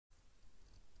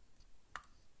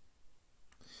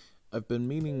I've been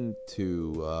meaning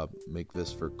to make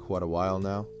this for quite a while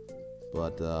now,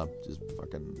 but just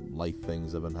fucking life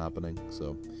things have been happening,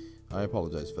 so I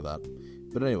apologize for that.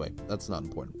 But anyway, that's not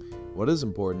important. What is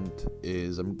important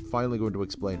is I'm finally going to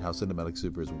explain how cinematic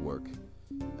supers work.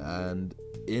 And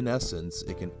in essence,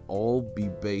 it can all be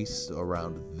based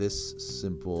around this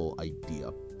simple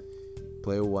idea.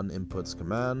 Player 1 inputs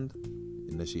command,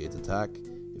 initiates attack.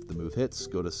 If the move hits,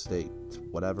 go to state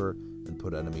whatever, and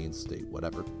put enemy in state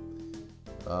whatever.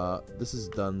 This is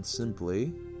done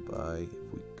simply by,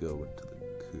 if we go into the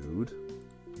code,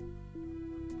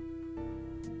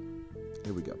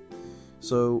 here we go.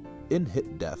 So in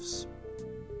hit defs,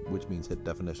 which means hit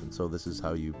definition, so this is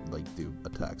how you do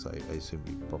attacks. I assume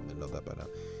you probably know that by now.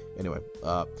 Anyway,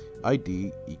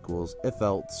 ID equals if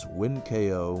else win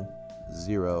KO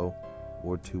 0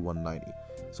 or 2190.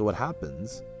 So what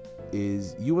happens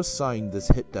is you assign this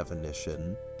hit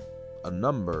definition a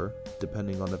number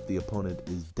depending on if the opponent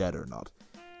is dead or not.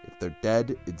 If they're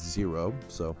dead, it's 0,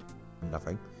 so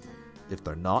nothing. If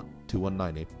they're not,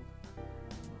 2190.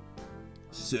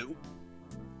 So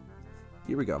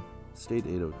here we go. State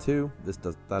 802.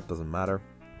 That doesn't matter.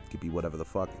 It could be whatever the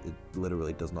fuck. It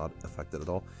literally does not affect it at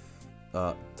all.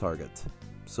 Target.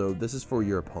 So this is for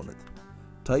your opponent.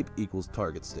 Type equals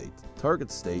target state.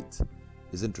 Target state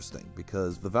is interesting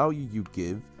because the value you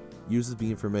give uses the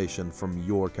information from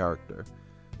your character.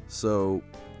 So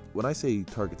when I say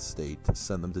target state,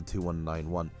 send them to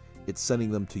 2191, it's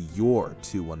sending them to your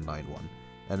 2191.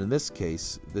 And in this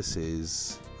case, this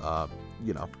is,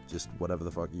 just whatever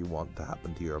the fuck you want to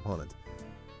happen to your opponent.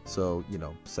 So,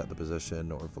 set the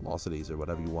position or velocities or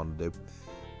whatever you want to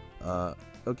do.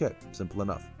 Okay, simple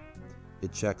enough.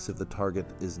 It checks if the target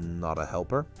is not a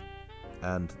helper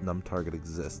and numtarget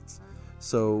exists.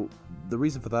 So the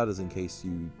reason for that is in case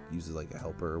you use it like a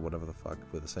helper or whatever the fuck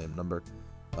with the same number.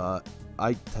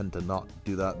 I tend to not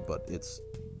do that, but it's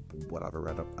whatever,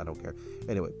 I don't care.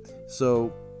 Anyway,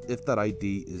 so if that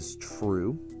ID is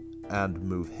true and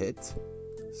move hit,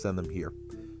 send them here.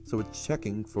 So it's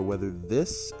checking for whether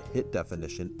this hit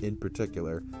definition in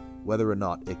particular, whether or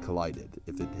not it collided.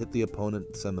 If it hit the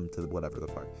opponent, send them to whatever the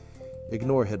fuck.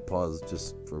 Ignore hit pause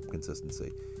just for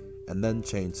consistency. And then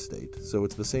change state. So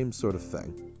it's the same sort of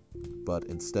thing, but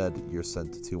instead you're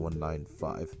sent to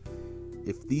 2195.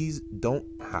 If these don't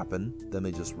happen, then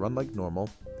they just run like normal,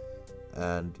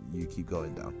 and you keep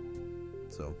going down.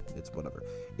 So it's whatever.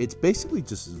 It's basically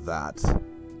just that,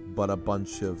 but a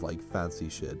bunch of fancy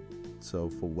shit. So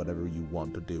for whatever you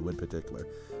want to do in particular.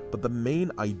 But the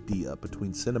main idea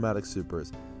between cinematic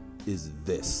supers is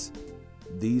this.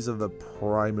 These are the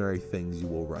primary things you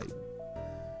will write.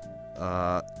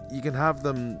 You can have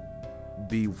them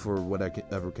be for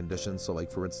whatever conditions. So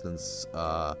for instance,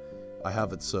 I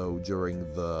have it so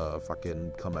during the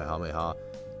fucking Kamehameha,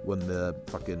 when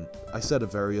I set a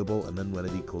variable and then when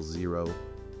it equals 0,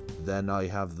 then I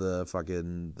have the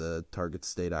target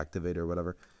state activate or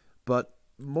whatever. But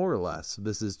more or less,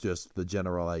 this is just the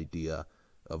general idea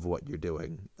of what you're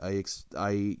doing.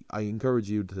 I encourage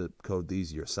you to code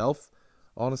these yourself,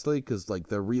 honestly, because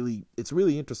it's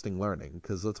really interesting learning,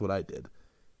 because that's what I did.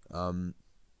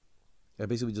 I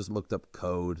basically just looked up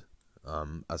code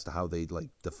as to how they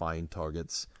define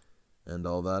targets and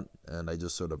all that, and I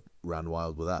just sort of ran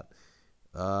wild with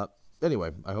that.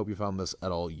 Anyway, I hope you found this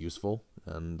at all useful,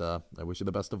 and I wish you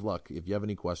the best of luck. If you have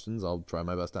any questions, I'll try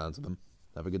my best to answer them.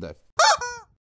 Have a good day.